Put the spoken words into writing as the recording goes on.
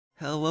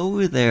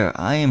Hello there,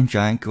 I am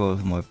GiantGrotle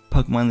with more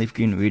Pokemon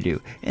LeafGreen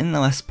redo. In the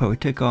last part we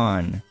took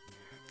on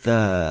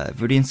the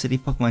Viridian City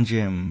Pokemon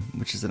Gym,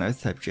 which is an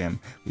Earth type gym.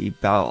 We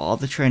battled all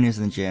the trainers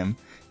in the gym.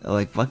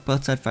 Like black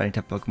belts had fighting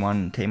type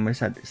Pokemon,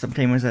 and some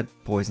tamers had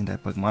poison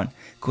type Pokemon.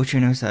 Cool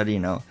trainers had,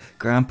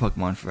 ground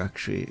Pokemon for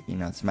actually,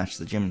 to match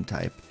the gym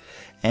type.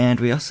 And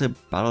we also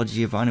battled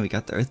Giovanni, we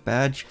got the Earth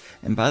badge.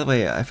 And by the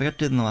way, I forgot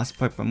to do in the last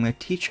part, but I'm going to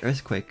teach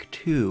Earthquake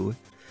to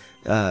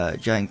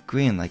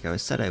GiantGrotle like I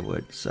said I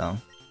would, so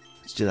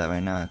let's do that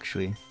right now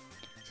actually.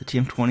 So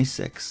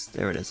TM26,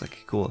 there it is,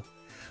 okay, cool.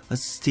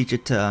 Let's teach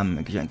it to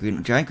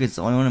GiantGrotle. GiantGrotle is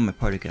the only one in my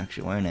party who can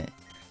actually learn it,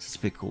 so it's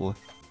pretty cool.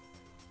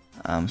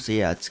 So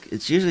yeah,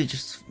 it's usually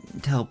just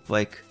to help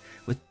like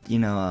with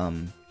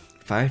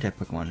fire type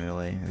Pokemon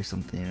really, or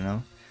something,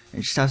 and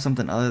just have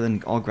something other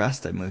than all grass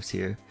type moves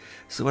here.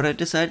 So what I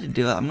decided to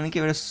do, I'm gonna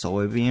get rid of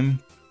Solar Beam.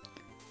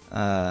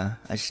 I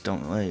just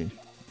don't really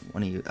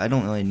want to use, I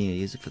don't really need to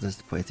use it for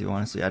this playthrough,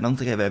 honestly. I don't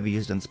think I've ever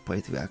used it on this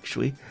playthrough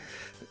actually,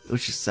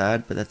 which is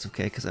sad, but that's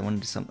okay because I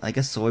wanted to I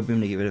guess Solar Beam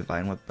to get rid of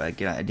Vine Whip, but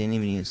again, I didn't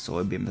even use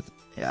Solar Beam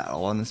at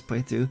all on this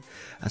playthrough,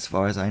 as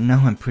far as I know,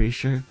 I'm pretty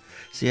sure.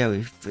 So yeah,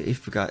 we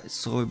forgot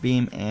Solar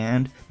Beam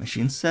and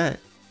Machine Set.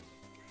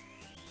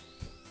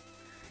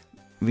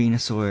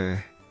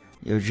 Venusaur,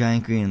 your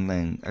GiantGrotle and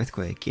then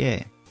Earthquake,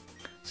 yay.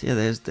 So yeah,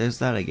 there's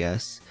that, I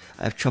guess.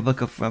 I have Trouble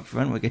up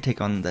front. We're gonna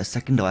take on the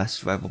second to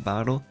last rival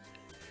battle.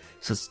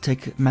 So let's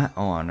take Matt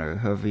on, or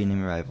whoever you name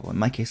your rival. In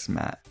my case,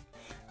 Matt.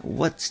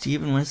 What,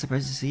 Steven? What a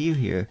surprise to see you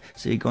here.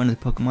 So you're going to the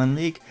Pokemon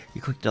League?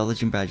 You collected all the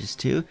gym badges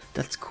too?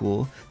 That's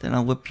cool. Then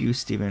I'll whip you,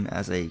 Steven,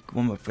 as a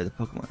warm-up for the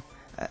Pokemon.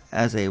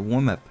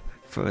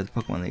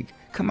 League.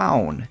 Come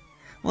on!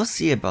 We'll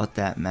see about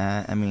that,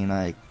 Matt. I mean,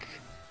 like,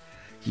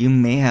 you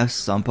may have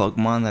some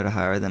Pokemon that are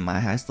higher than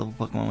my highest level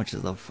Pokemon, which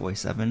is level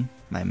 47,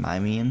 my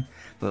Mimian,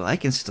 but I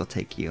can still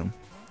take you.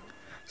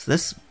 So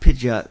this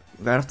Pidgeot,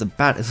 right off the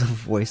bat, is level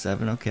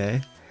 47,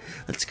 okay.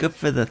 Let's go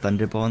for the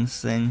Thunderbolt in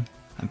this thing.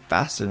 I'm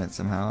faster than it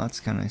somehow, that's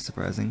kind of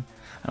surprising.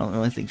 I don't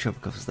really think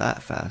Tropicoff is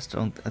that fast.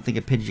 I think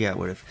a Pidgeot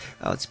would have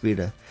outspeeded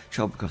a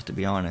Tropicoff, to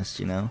be honest,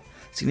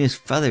 It's gonna use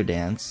Feather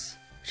Dance,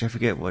 which I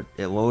forget what,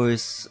 it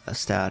lowers a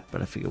stat,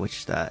 but I forget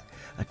which stat.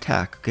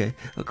 Attack, okay.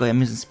 Okay, I'm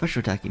using special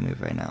attacking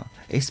move right now.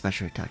 A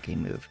special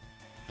attacking move.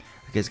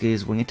 Okay, it's gonna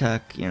use Wing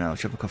Attack,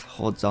 Tropicoff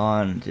holds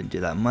on, didn't do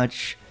that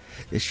much.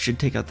 This should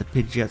take out the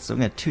Pidgeot, so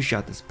I'm gonna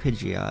two-shot this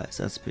Pidgeot,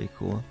 so that's pretty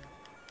cool.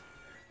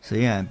 So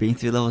yeah, being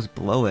 3 levels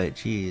below it,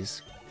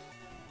 jeez.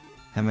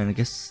 Having, I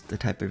guess, the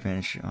type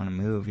advantage on a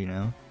move,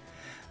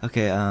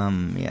 Okay,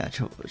 yeah,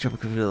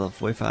 Tropicoff to level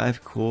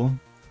 45, cool.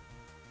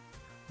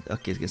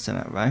 Okay, it's gonna send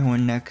out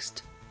Rhyhorn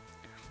next.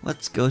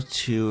 Let's go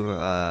to,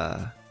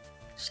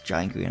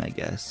 GiantGrotle, I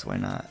guess, why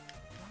not?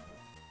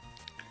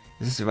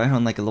 Is this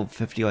Rhyhorn like a level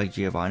 50 like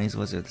Giovanni's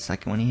was, or the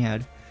second one he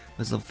had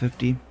was level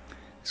 50?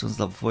 This one's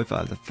level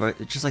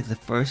 45, just like the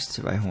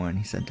first Rhyhorn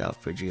he sent out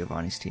for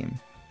Giovanni's team.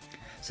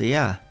 So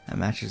yeah, that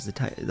matches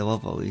the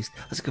level at least.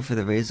 Let's go for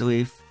the Razor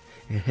Leaf.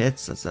 It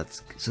hits, so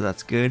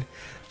that's good.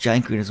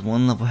 GiantGrotle is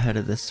 1 level ahead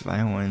of this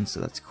Rhyhorn, so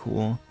that's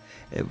cool.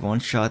 It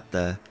one-shot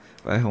the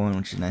Rhyhorn,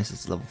 which is nice.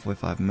 It's level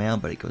 45 male,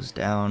 but it goes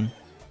down.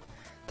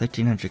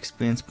 1300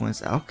 experience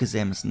points.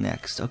 Alakazam is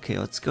next. Okay,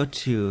 let's go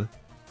to...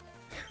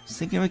 I was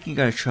thinking we can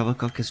go to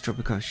Tropicoff because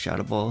Tropicoff is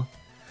Shadow Ball,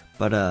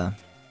 but I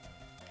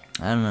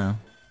don't know.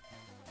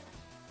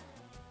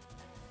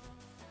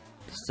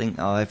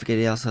 Oh, I forget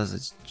he also has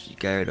its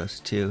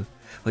Gyarados too,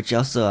 which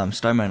also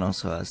Starman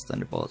also has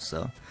Thunderbolt,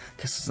 so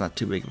I guess it's not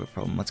too big of a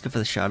problem. Let's go for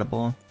the Shadow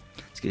Ball.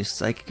 Let's get a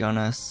Psychic on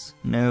us.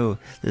 No,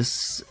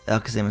 this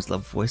Alakazam is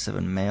level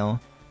 47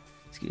 male.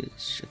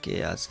 Okay,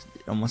 yeah, it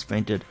almost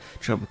fainted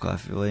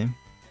Tropicoff really.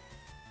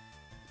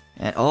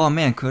 And oh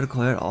man,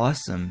 critical hit,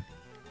 awesome.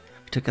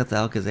 We took out the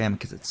Alakazam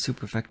because it's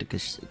super effective.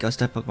 Because Ghost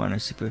type Pokemon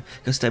are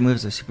Ghost type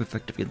moves are super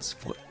effective against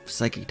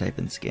Psychic type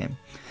in this game,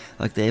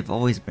 like they've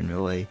always been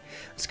really.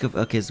 Let's go.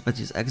 Okay, it's about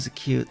to use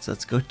Execute. So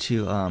let's go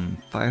to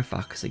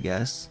Firefox, I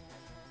guess.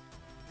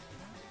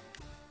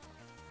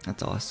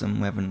 That's awesome.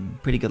 We're having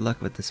pretty good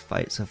luck with this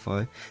fight so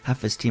far.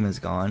 Half his team is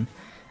gone.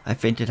 I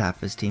fainted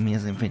half his team. He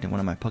hasn't fainted one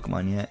of my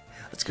Pokemon yet.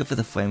 Let's go for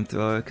the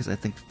Flamethrower because I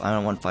think I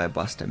don't want Fire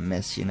Blast to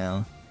miss.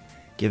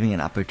 Giving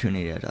an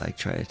opportunity to like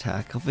try to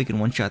attack. Hopefully we can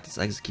one-shot this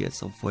Execute.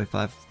 It's level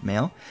 45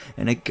 male,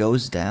 and it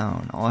goes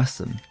down.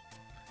 Awesome.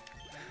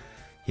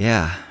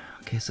 Yeah.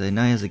 Okay, so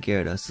now he has a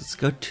Gyarados. Let's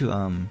go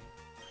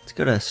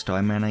to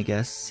Starman, I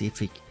guess. See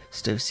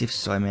if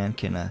Starman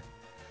can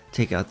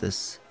take out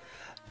this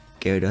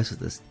Gyarados with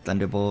this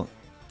Thunderbolt.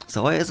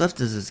 So all he has left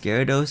is his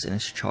Gyarados and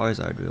his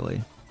Charizard,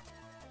 really.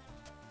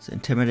 So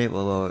Intimidate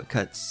will lower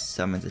cut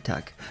Starman's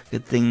attack.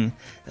 Good thing,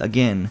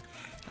 again,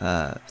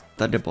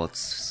 Thunderbolt's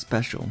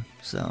special,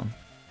 so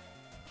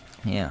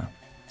yeah.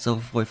 It's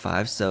level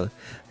 45, so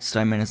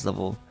Starman is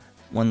 1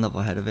 level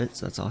ahead of it,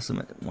 so that's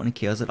awesome. When it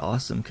kills it,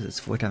 awesome, because it's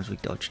 4 times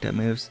weak to Ultra type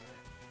moves.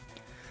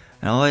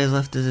 And all he has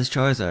left is his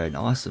Charizard,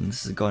 awesome.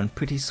 This is going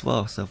pretty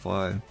swell so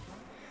far.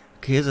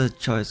 Here's a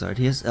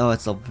Charizard. Oh,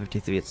 it's level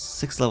 53. It's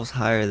 6 levels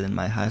higher than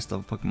my highest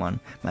level Pokemon,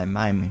 my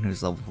Mime,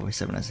 who's level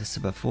 47, as I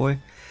said before.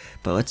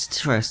 But let's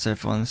try a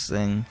Surf on this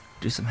thing.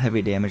 Do some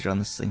heavy damage on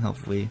this thing,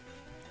 hopefully.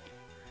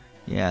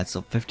 Yeah, it's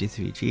level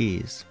 53.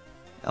 Jeez.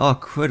 Oh,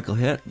 critical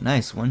hit.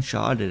 Nice.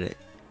 One-shotted it.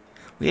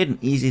 We had an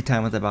easy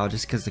time with the battle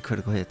just because the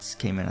critical hits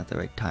came in at the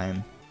right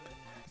time.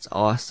 It's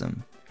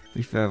awesome.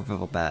 We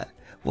favorable bat.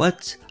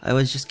 What? I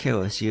was just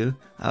careless, you.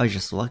 I was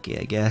just lucky,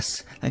 I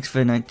guess. Thanks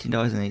for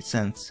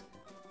 $19.08.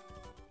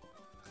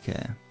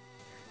 Okay.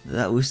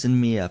 That loosened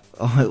me up.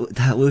 Oh,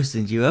 that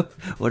loosened you up?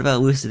 What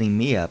about loosening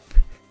me up?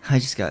 I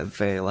just got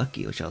very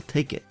lucky, which I'll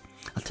take it.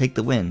 I'll take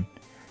the win.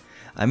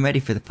 I'm ready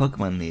for the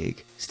Pokemon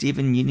League.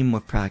 Steven, you need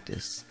more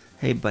practice.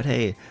 Hey, but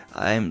hey,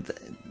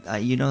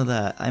 you know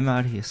that. I'm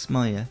out here,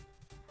 smell ya.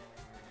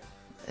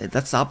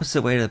 That's the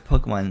opposite way to the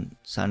Pokemon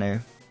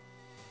Center.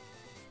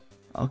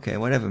 Okay,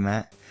 whatever,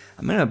 Matt.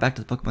 I'm gonna go back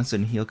to the Pokemon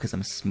Center and heal because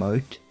I'm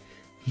smart.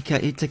 He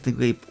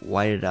technically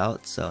whited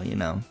out, so, you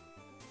know.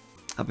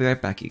 I'll be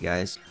right back, you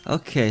guys.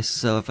 Okay,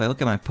 so if I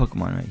look at my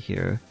Pokemon right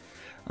here,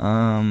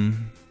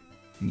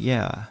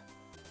 yeah.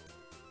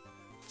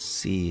 Let's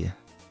see.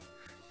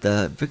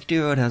 The Victory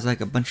Road has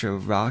like a bunch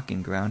of rock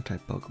and ground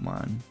type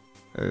Pokemon.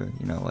 Or,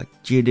 you know, like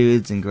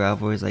Geodudes and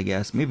Gravelours, I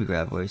guess. Maybe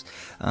Gravelours.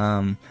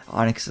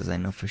 Onyxes, I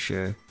know for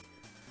sure.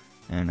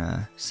 And,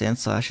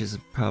 Sandslash is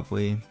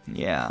probably,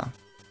 yeah.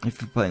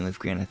 If you're playing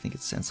LeafGreen, I think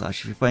it's Sandslash.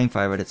 If you're playing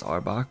Fire Red, it's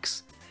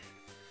Arbok.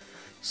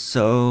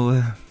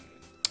 So,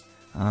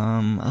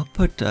 I'll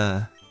put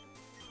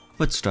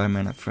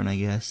Starman up front, I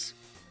guess,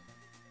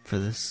 for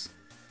this.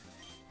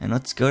 And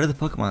let's go to the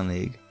Pokemon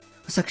League.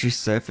 Let's actually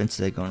surf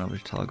instead of going over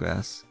to Tall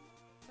Grass.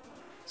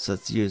 So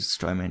let's use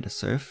Starman to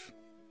surf.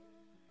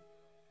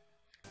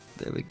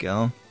 There we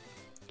go.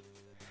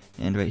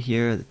 And right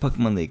here, the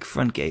Pokemon League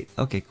front gate.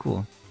 Okay,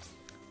 cool.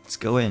 Let's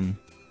go in.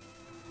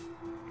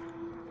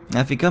 Now,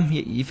 if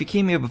you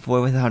came here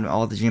before without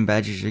all the gym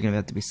badges, you're gonna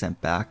have to be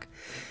sent back.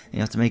 You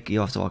have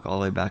to walk all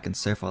the way back and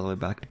surf all the way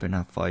back, depending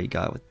on how far you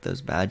got with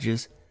those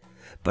badges.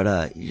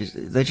 But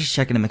they're just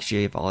checking to make sure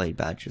you have all 8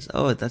 badges.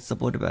 Oh, that's the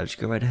border badge.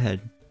 Go right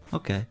ahead.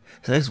 Okay,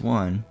 so there's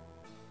one.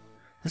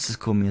 This is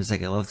cool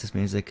music. I love this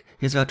music.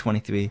 Here's about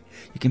 23.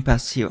 You can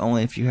pass here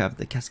only if you have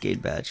the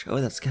Cascade badge.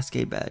 Oh, that's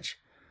Cascade badge.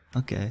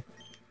 Okay.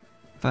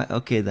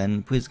 Okay,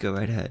 then please go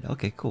right ahead.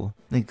 Okay, cool.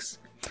 Thanks.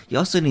 You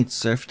also need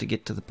Surf to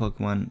get to the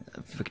Pokemon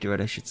Victory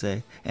Road, I should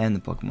say, and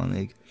the Pokemon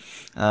League.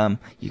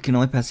 You can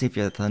only pass if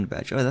you have the Thunder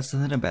badge. Oh, that's the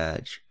Thunder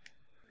badge.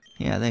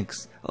 Yeah,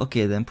 thanks.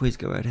 Okay, then please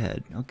go right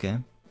ahead. Okay.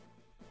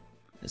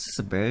 Is this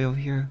a berry over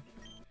here?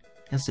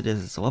 Yes, it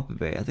is. It's a Whoopie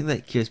berry. I think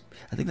that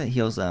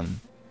heals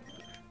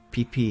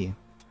PP.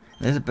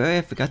 There's a berry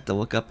I forgot to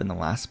look up in the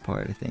last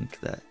part. I think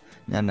that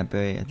not a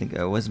berry. I think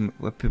it was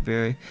Whoopie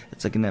berry.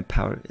 It's like in a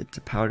powder. It's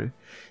a powder.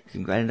 You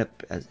can grind it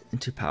up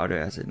into powder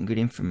as an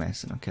ingredient for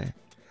medicine. Okay.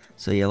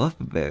 So yeah,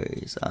 Whoopie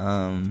berries.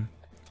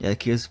 Yeah, it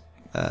cures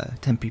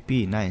 10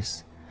 PP.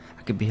 Nice.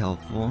 That could be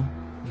helpful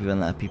if you run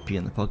that PP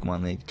in the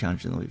Pokemon League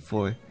challenge in the week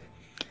 4.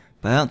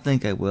 But I don't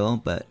think I will.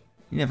 But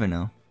you never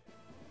know.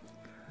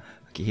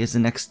 Okay, here's the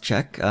next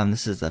check.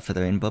 This is for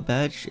the Rainbow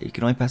Badge. You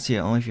can only pass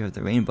here only if you have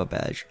the Rainbow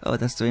Badge. Oh,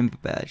 that's the Rainbow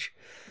Badge.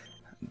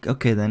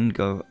 Okay, then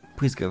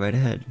please go right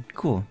ahead.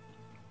 Cool.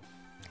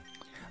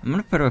 I'm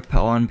gonna put a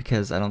Repel on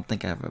because I don't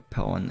think I have a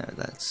Repel on there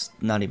that's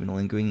not even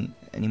lingering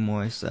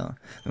anymore, so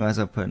I might as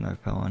well put another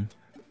Repel on.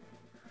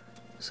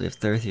 So we have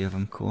 30 of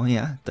them. Cool.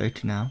 Yeah,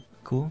 30 now.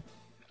 Cool.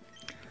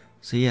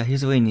 So yeah, here's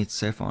the way you need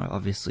Surf on.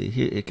 Obviously,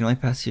 here you can only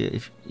pass here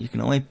if you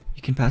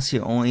can pass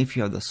here only if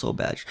you have the Soul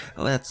Badge.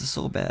 Oh, that's the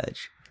Soul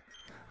Badge.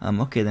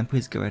 Okay, then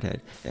please go right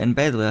ahead. And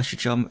by the way, I should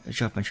show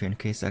off my trainer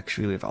case.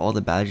 Actually, we have all the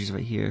badges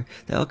right here.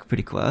 They look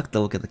pretty cool. I like to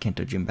look at the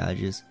Kanto Gym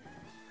badges.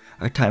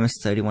 Our time is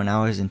 31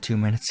 hours and 2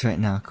 minutes right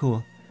now.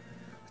 Cool.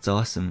 That's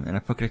awesome. And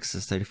our Pokédex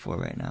is 34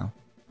 right now.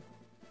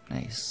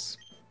 Nice.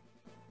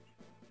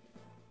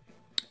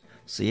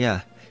 So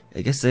yeah,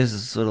 I guess there's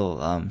this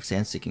little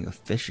sand so you can go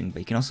fishing, but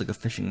you can also go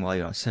fishing while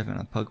you're surfing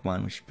on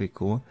Pokemon, which is pretty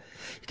cool.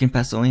 You can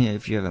pass only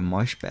if you have a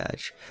Marsh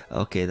badge.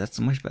 Okay, that's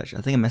the Marsh badge.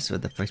 I think I messed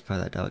with the first part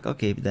of that dialogue.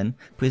 Okay, then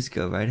please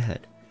go right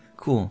ahead.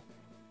 Cool.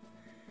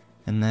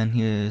 And then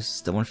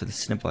here's the one for the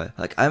Snipper.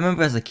 Like, I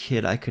remember as a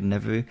kid, I'd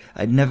never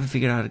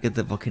figured out how to get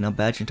the Volcano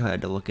badge until I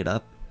had to look it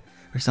up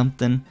or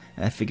something,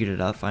 and I figured it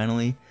out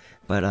finally.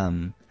 But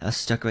I was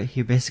stuck right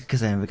here basically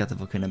because I never got the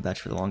Volcano badge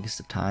for the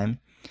longest of time.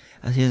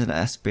 Here's an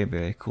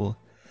Asperberry. Cool.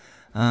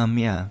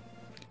 Yeah.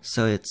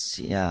 So it's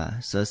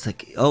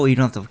like, oh, you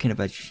don't have the Volcano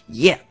badge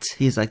yet.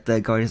 He's like,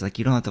 the guardian's like,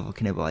 you don't have the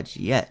Volcano badge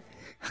yet.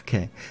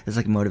 Okay. It's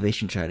like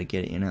motivation to try to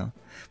get it, you know.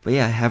 But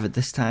yeah, I have it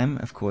this time,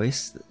 of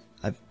course.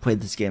 I've played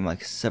this game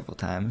like several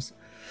times.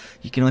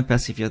 You can only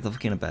pass if you have the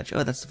Volcano badge.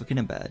 Oh, that's the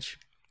Volcano badge.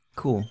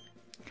 Cool.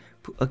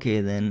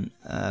 Okay, then,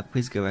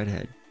 please go right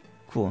ahead.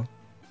 Cool.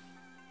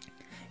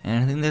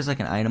 And I think there's like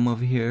an item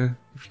over here.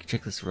 If you can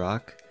check this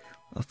rock.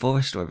 A full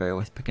restore, very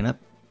worth picking up.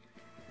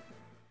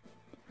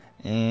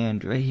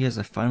 And right here's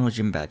a final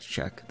gym badge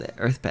check, the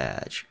Earth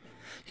badge.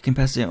 You can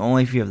pass it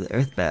only if you have the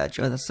Earth badge.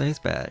 Oh, that's the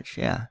Earth badge,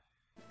 yeah.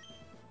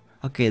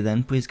 Okay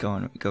then, please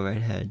go right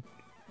ahead.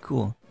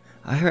 Cool.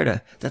 I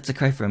heard that's a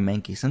cry for a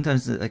Mankey.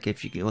 Sometimes, like,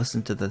 if you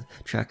listen to the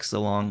track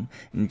so long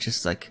and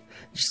just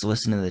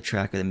listen to the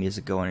track or the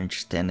music going and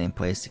just standing in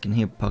place, you can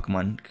hear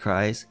Pokemon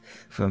cries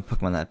from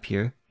Pokemon that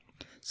appear.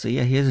 So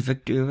yeah, here's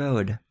Victory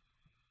Road.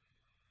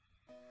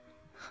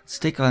 Let's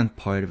take on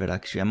part of it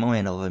actually. I'm only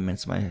at 11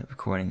 minutes of my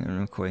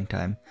recording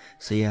time.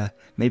 So yeah,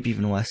 maybe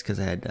even less because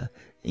I had to,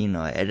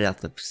 I edit out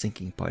the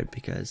syncing part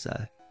because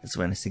that's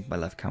when I sync my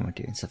live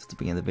commentary and stuff at the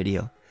beginning of the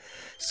video.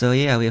 So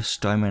yeah, we have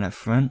Starman up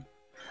front.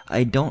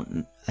 I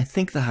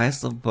think the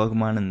highest level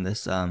Pokemon in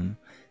this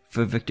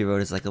for Victory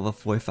Road is like level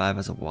 45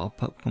 as a wild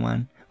type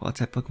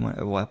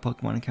Pokemon or wild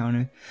Pokemon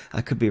encounter.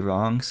 I could be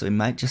wrong, so it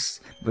might just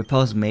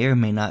repels may or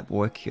may not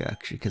work here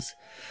actually, because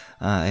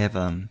I have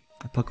a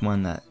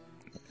Pokemon that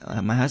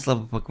my highest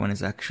level Pokemon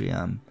is actually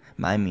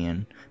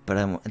Mimian, but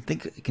I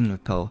think it can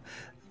repel.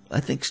 I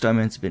think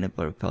Starman's been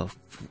able to repel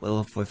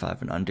level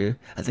 45 and under.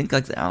 I think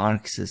like the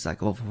Onyx is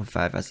like level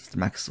 45 as its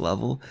max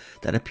level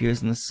that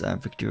appears in this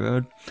Victory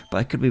Road, but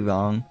I could be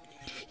wrong.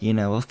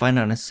 We'll find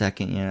out in a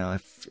second.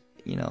 If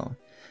it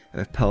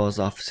repels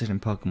off certain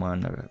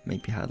Pokemon or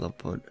maybe high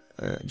level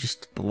or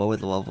just below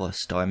the level of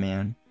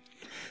Starman.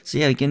 So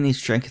yeah, you're gonna need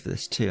strength for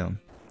this too.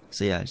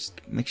 So yeah,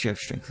 just make sure you have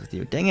strength with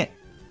you. Dang it!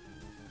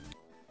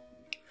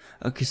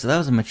 Okay, so that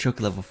was a Machoke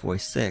level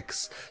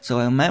 46. So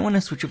I might want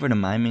to switch over to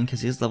Mimian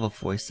because he's level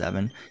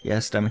 47. Yeah,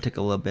 Starman took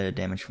a little bit of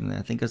damage from there.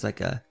 I think it was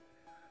like I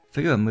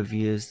forget what move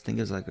he used. I think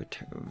it was like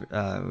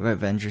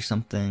Revenge or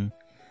something.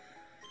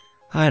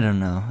 I don't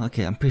know.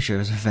 Okay, I'm pretty sure it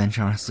was Revenge,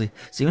 honestly.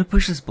 So you want to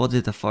push this boulder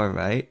to the far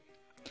right.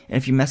 And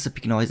if you mess up,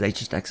 you can always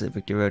just exit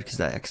Victory Road because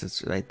that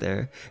exit's right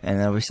there. And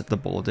then reset the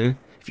boulder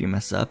if you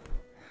mess up.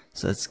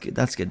 So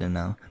that's good to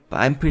know.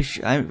 But I'm pretty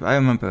sure I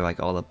remember like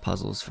all the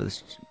puzzles for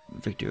this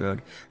Victory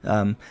Road.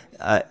 I'm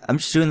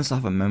just doing this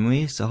off of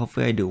memory, so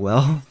hopefully I do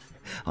well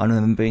on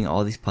remembering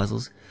all these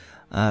puzzles.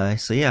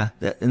 So yeah,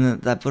 that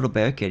little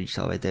barricade you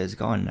saw right there is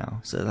gone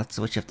now. So that's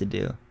what you have to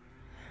do.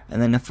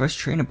 And then the first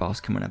trainer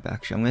ball's coming up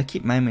actually. I'm gonna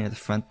keep my main at the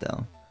front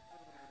though.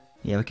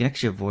 Yeah, we can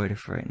actually avoid it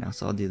for right now,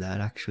 so I'll do that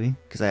actually,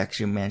 because I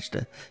actually managed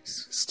to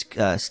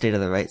stay to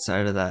the right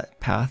side of that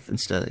path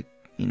instead of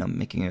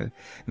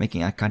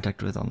making eye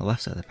contact with on the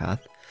left side of the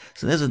path.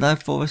 So there's another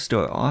full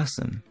restore,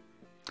 awesome.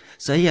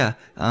 So yeah,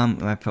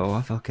 my pro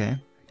off,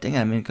 okay. Dang it,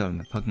 I mean to go to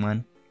my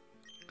Pokemon.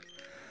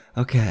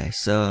 Okay,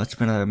 so let's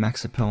put another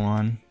Max Pill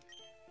on.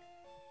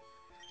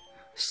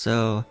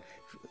 So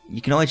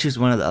you can only choose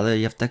one or the other.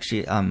 You have to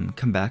actually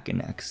come back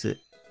and exit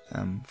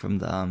from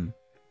the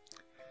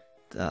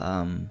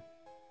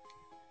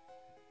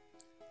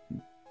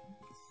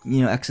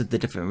exit the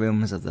different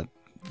rooms of the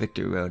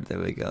Victory Road. There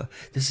we go.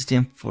 This is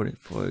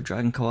TM44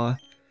 Dragon Claw.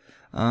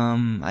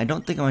 I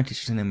don't think I want to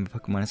teach the name of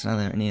Pokemon. It's not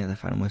any other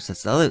final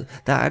movesets.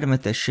 That item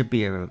right there should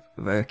be a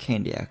rare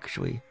candy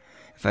actually,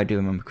 if I do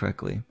remember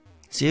correctly.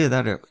 It's either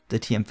that or the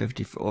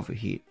TM50 for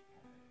Overheat.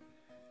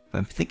 But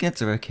I'm thinking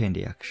it's a rare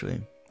candy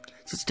actually.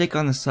 So let's take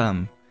on this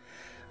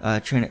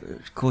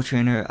cool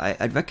trainer.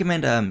 I'd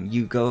recommend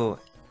you go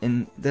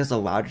in. There's a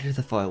ladder to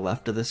the far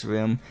left of this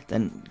room,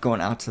 then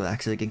going out to the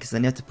exit again, because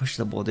then you have to push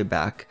the boulder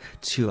back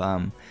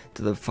to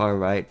the far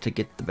right to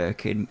get the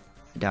barricade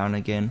down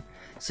again.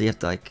 So you have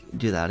to like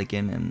do that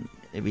again, and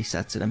it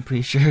resets it, I'm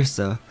pretty sure.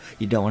 So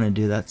you don't want to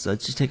do that. So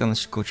let's just take on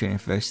the cool trainer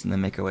first, and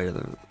then make our way to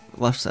the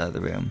left side of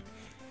the room.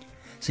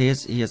 So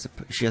she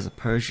has a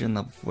Persian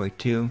level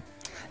 42.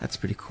 That's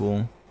pretty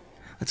cool.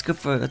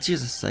 Let's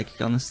use a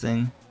Psychic on this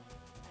thing.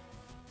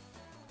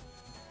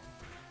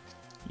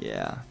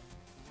 Yeah.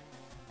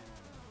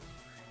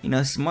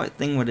 A smart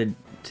thing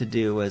to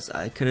do was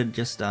I could have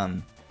just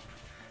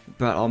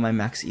brought all my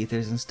max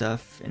ethers and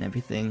stuff and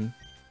everything,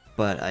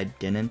 but I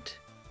didn't,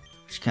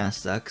 which kind of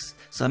sucks.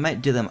 So I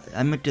might do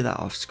that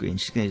off screen.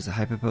 She's gonna use a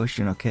hyper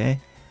potion, okay?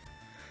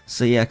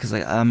 So yeah, cause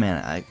like, oh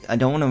man, I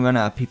don't want to run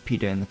out of PP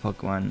during the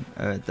Pokemon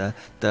or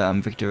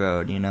the Victory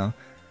Road,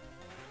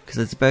 cause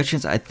it's a better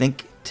chance I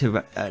think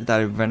that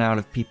I run out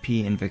of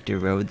PP in Victory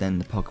Road than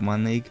the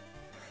Pokemon League.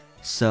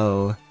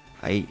 So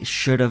I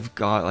should have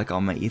got like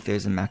all my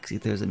ethers and max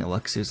ethers and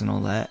elixirs and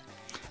all that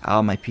out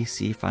of my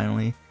PC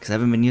finally, because I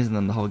haven't been using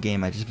them the whole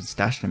game. I've just been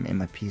stashing them in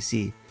my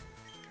PC.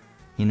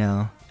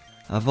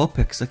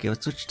 Vulpix. Okay,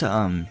 let's switch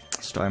to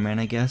Starman,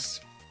 I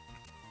guess.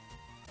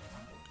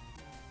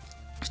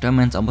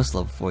 Starman's almost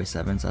level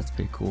 47, so that's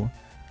pretty cool.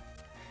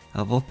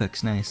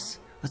 Vulpix, nice.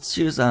 Let's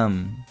choose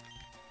I'm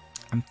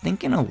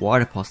thinking a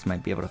Water Pulse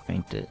might be able to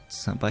faint it,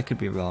 but I could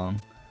be wrong.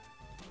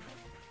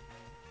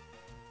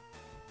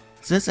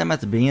 Since I'm at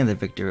the beginning of the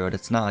Victory Road,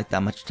 it's not like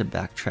that much to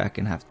backtrack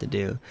and have to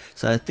do.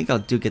 So I think I'll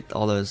get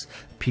all those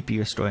PP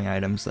restoring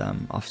items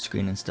off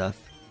screen and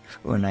stuff.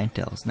 Or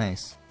Ninetales,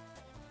 nice.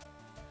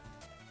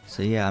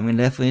 So yeah, I'm gonna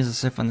definitely use a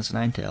Surf on this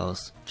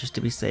Ninetales, just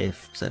to be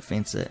safe, so it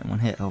faints it in one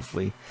hit,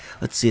 hopefully.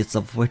 Let's see, it's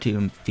level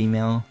 42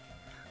 female.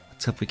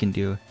 Let's hope we can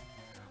do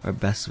our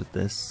best with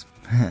this.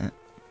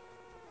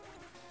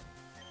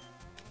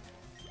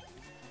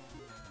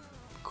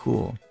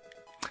 Cool.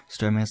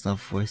 Starman's level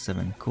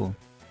 47, cool.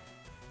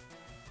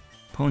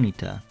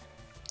 Ponyta.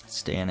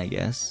 stay in, I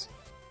guess.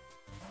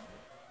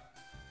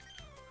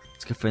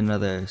 Let's go for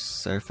another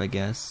surf, I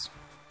guess.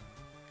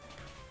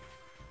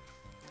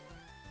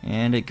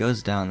 And it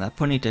goes down. That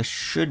Ponyta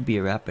should be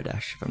a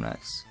Rapidash if I'm not.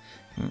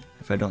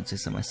 If I don't say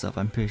so myself,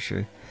 I'm pretty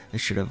sure it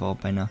should have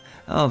evolved by now.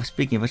 Oh,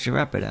 speaking of which, a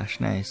Rapidash,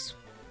 nice.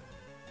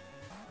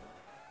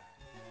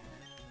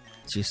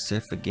 Let's use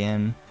surf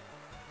again.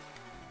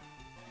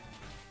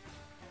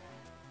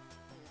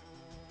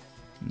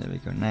 There we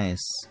go,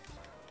 nice.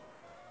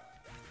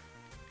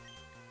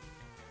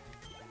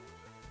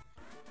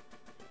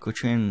 Go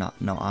train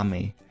no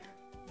Ami.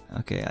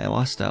 Okay, I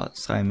lost out.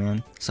 Sorry,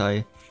 man.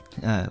 Sorry.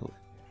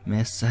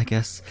 Miss, I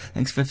guess.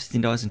 Thanks for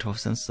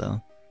 $15.12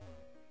 though.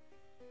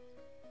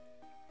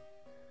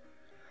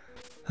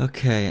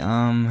 Okay,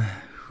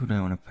 who do I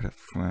want to put up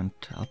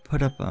front? I'll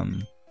put up,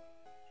 I'm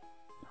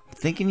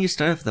thinking you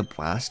start with the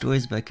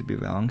Blastoise, but I could be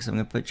wrong, so I'm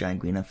gonna put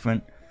GiantGrotle up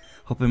front.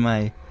 Hoping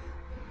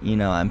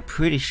I'm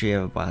pretty sure you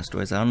have a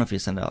Blastoise. I don't know if you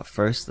send it out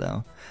first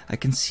though. I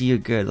can see you're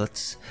good.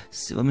 Let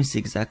me see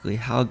exactly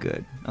how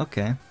good.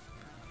 Okay.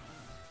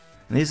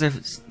 And these are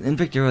in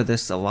Victoria.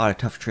 There's a lot of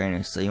tough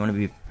trainers, so you want to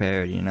be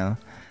prepared.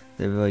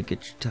 They're really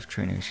good tough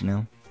trainers.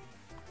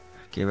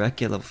 Okay,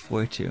 Reki level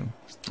 42.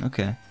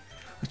 Okay,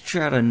 let's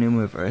try out a new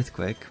move,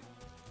 Earthquake.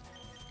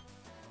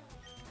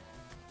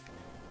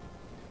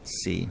 Let's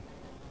see.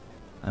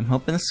 I'm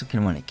hoping this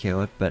can want to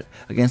kill it, but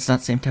again, it's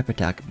not same type of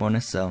attack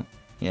bonus, so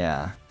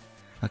yeah.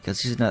 Okay,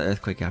 let's use another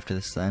Earthquake after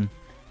this then.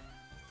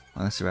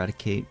 Let's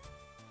Eradicate.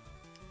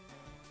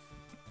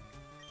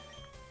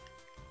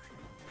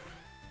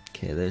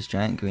 Okay, there's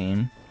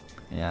GiantGrotle.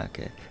 Yeah,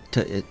 okay.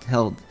 It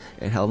held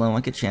on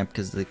like a champ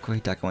because the quick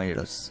attack only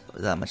does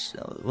that much,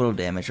 little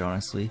damage,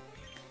 honestly.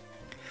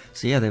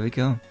 So yeah, there we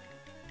go.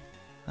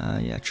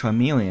 Yeah,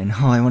 Charmeleon.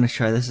 Oh, I want to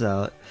try this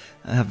out.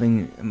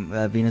 Having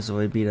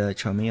Venusaur beat a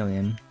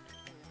Charmeleon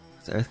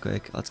with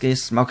Earthquake. Let's get a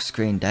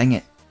Smokescreen. Dang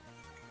it!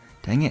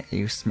 Dang it!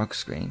 You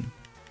Smokescreen.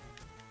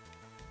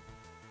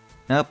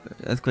 Nope,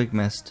 Earthquake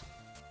missed.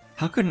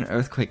 How could an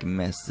Earthquake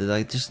miss? Did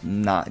I just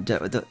not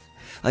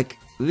like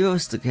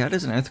realistically? How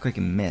does an Earthquake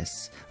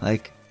miss?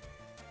 Like,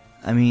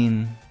 I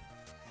mean,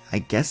 I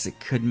guess it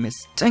could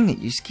miss. Dang it!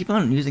 You just keep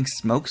on using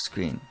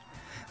Smokescreen.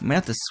 I'm gonna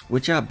have to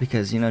switch up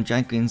because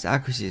GiantGrole's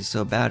accuracy is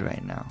so bad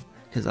right now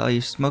because I'll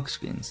use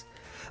Smokescreens.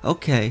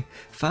 Okay,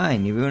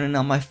 fine. You're ruining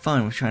all my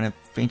fun with trying to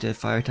faint a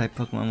Fire type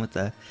Pokemon with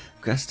a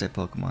Grass type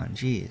Pokemon.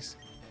 Jeez.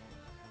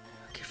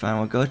 Okay, fine.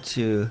 We'll go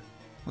to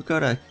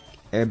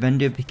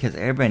Airbender because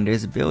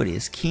Airbender's ability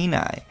is Keen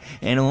Eye,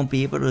 and it won't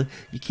be able to.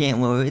 You can't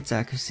lower its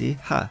accuracy.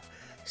 Ha!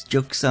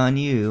 Joke's on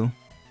you.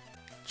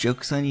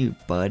 Joke's on you,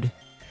 bud.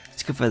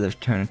 Let's go for the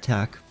return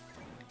attack.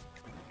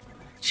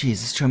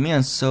 Jeez, this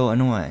Charmeleon's so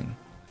annoying.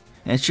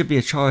 And it should be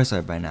a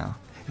Charizard by now.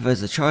 If it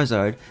was a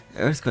Charizard,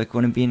 Earthquake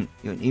wouldn't be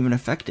even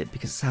affected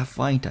because it's half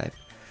flying type.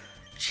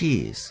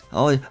 Jeez.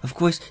 Oh, of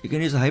course, you're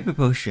gonna use a Hyper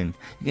Potion.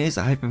 You're gonna use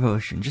a Hyper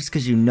Potion just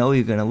because you know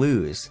you're gonna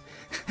lose.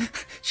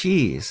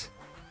 Jeez.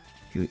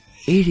 You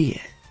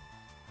idiot.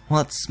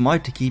 Well, it's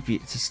smart to keep you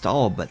to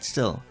stall, but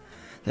still.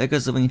 There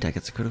goes the wing attack.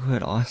 It's a critical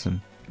hit.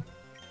 Awesome.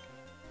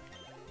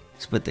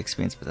 Split the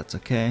experience, but that's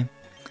okay.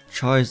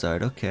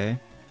 Charizard, okay.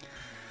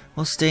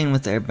 We'll stay in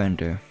with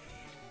Airbender.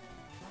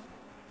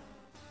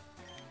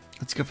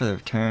 Let's go for the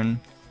return.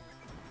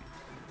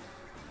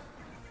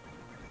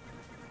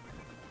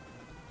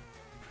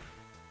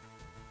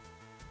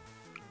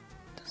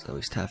 That's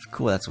always tough.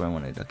 Cool, that's what I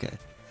wanted. Okay.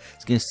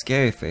 Let's get a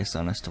Scary Face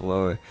on us to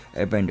lower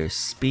Airbender's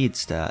speed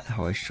stat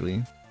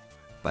harshly.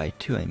 By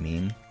 2, I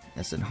mean.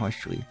 That's in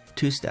harshly.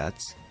 2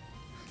 stats.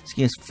 Let's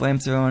get a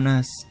Flamethrower on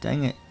us.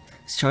 Dang it.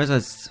 This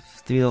Charizard's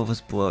 3 levels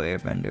below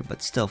Airbender,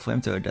 but still,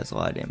 Flamethrower does a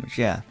lot of damage.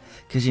 Yeah,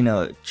 because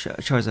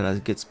Charizard has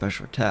a good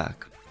special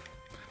attack.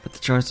 But the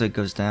Charizard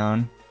goes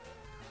down.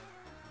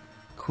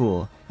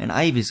 Cool. And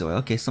Ivysaur.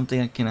 Okay,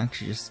 something I can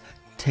actually just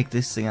take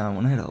this thing out on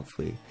one hit,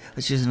 hopefully.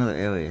 Let's use another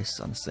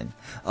Aerius on this thing.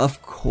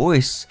 Of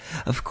course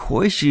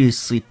you use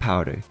Sleep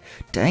Powder.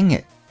 Dang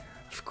it.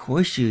 Of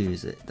course you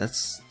use it.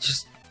 That's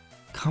just,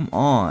 come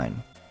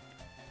on.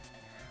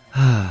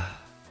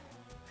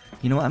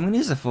 You know what, I'm gonna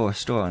use a full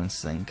restore on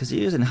this thing, because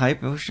you're using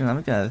Hyper Potion.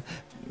 I'm gonna,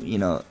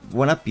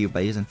 one-up you by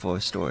using full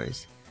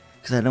restores.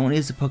 Because I don't want to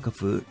use the Poke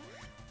Fruit.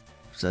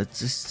 So let's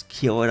just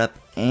heal it up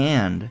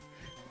and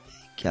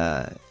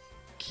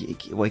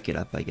wake it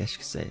up, I guess you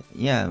could say.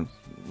 Yeah,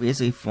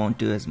 basically won't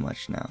do as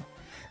much now.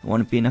 It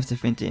won't be enough to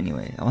faint it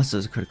anyway. Unless it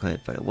was a critical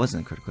hit, but it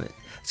wasn't a critical hit.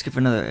 Let's go for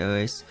another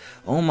Aerius.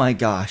 Oh my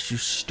gosh, you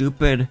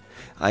stupid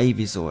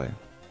Ivysaur.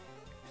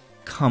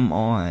 Come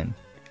on.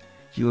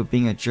 You are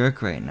being a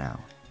jerk right now.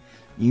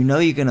 You know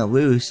you're gonna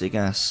lose, so you're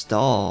gonna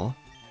stall.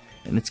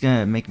 And it's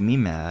gonna make me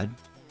mad.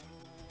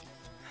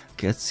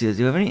 Okay, let's see. Do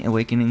you have any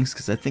awakenings?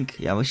 Because I think,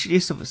 yeah, we should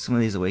use some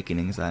of these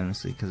awakenings,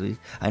 honestly. Because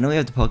I know we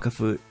have the Poke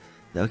Fruit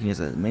that we can use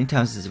as many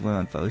times as we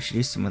want, but we should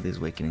use some of these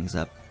awakenings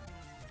up.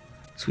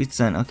 Sweet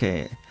Scent,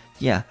 okay.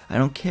 Yeah, I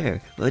don't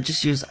care. Let's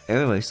just use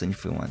Airways on you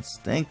for once.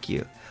 Thank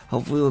you.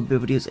 Hopefully we'll be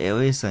able to use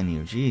Airways on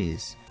you.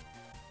 Jeez.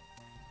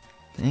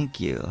 Thank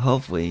you.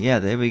 Hopefully. Yeah,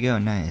 there we go.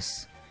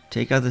 Nice.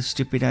 Take out the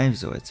stupid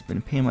Ivysaur. It's been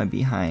a pain in my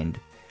behind.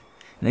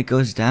 And it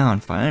goes down,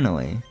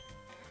 finally.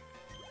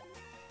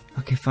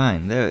 Okay,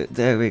 fine.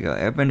 There we go.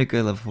 Airbender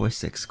Grid level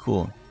 46.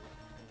 Cool.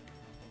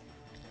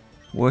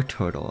 War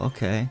Turtle.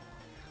 Okay.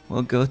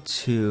 We'll go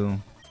to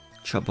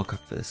Trouble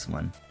Cup for this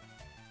one.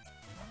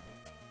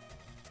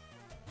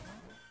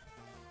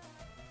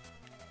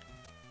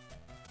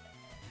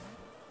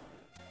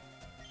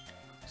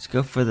 Let's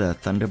go for the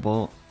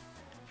Thunderbolt.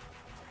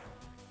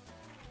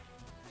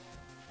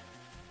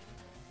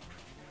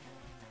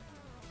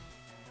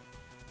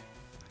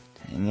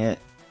 Dang it.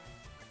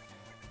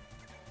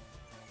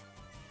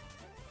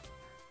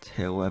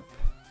 Tail Whip.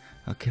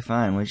 Okay,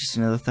 fine. We're just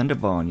another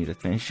Thunderbolt on you to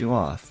finish you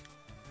off.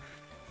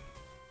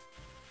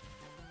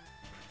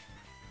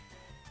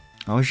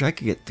 I wish I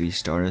could get 3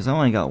 starters. I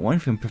only got 1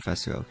 from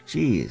Professor Oak.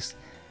 Jeez.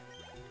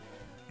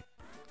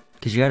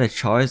 Cause you had a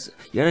Charizard,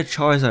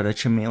 a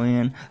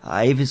Charmeleon, a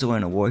Ivysaur,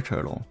 and a War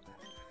Turtle.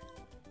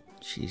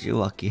 Jeez, you're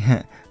lucky.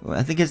 Well,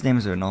 I think his name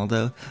is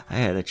Ronaldo. I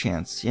had a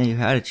chance. Yeah, you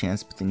had a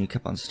chance, but then you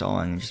kept on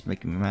stalling and just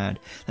making me mad.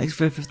 Thanks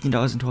for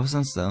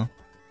 $15.12 though.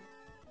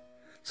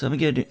 So I'm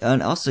gonna do,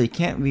 and also you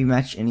can't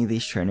rematch any of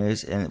these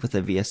trainers with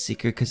a VS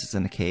Seeker because it's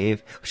in a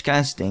cave, which kind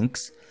of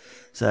stinks.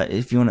 So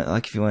if you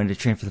wanted to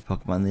train for the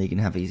Pokemon League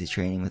and have easy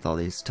training with all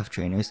these tough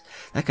trainers,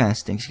 that kind of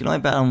stinks. You can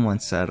only battle them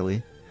once,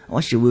 sadly,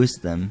 unless you lose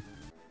them.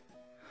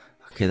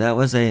 Okay, that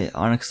was a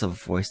Onix level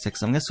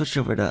 46. I'm gonna switch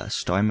over to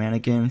Starman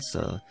again,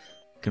 so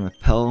I can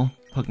repel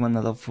Pokemon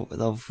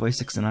level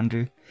 46 and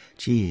under.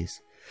 Jeez.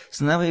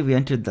 So now we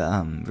entered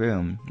the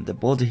room. The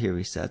boulder here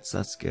resets, so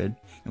that's good.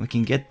 And we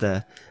can get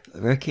the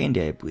rare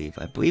candy, I believe.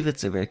 I believe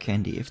it's a rare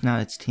candy. If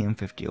not, it's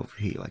TM50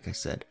 Overheat, like I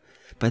said.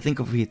 But I think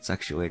Overheat's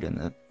actually later in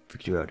the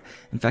Victory Road.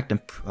 In fact,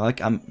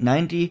 I'm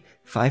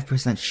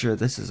 95% sure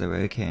this is a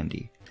rare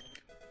candy.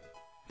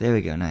 There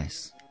we go,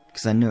 nice.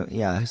 Because I knew,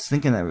 yeah, I was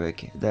thinking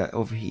that the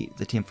Overheat,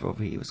 the team for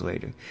Overheat was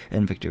later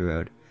in Victory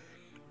Road.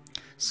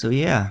 So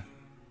yeah.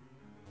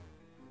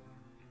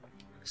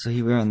 So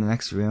here we are in the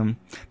next room.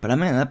 But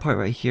I'm in that part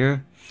right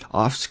here.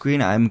 Off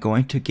screen, I'm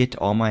going to get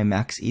all my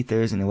max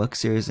ethers and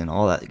elixirs and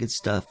all that good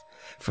stuff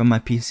from my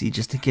PC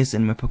just in case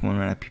any of my Pokemon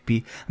run out of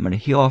PP. I'm going to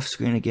heal off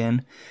screen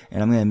again.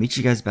 And I'm going to meet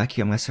you guys back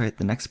here. I'm going to start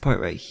the next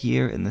part right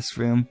here in this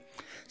room.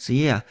 So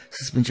yeah, this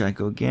has been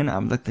GiantGrotle again.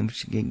 I'm like to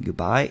wish you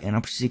goodbye, and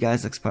I'll see you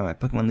guys next part of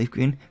my Pokemon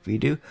LeafGreen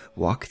Redo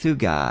Walkthrough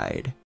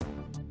Guide.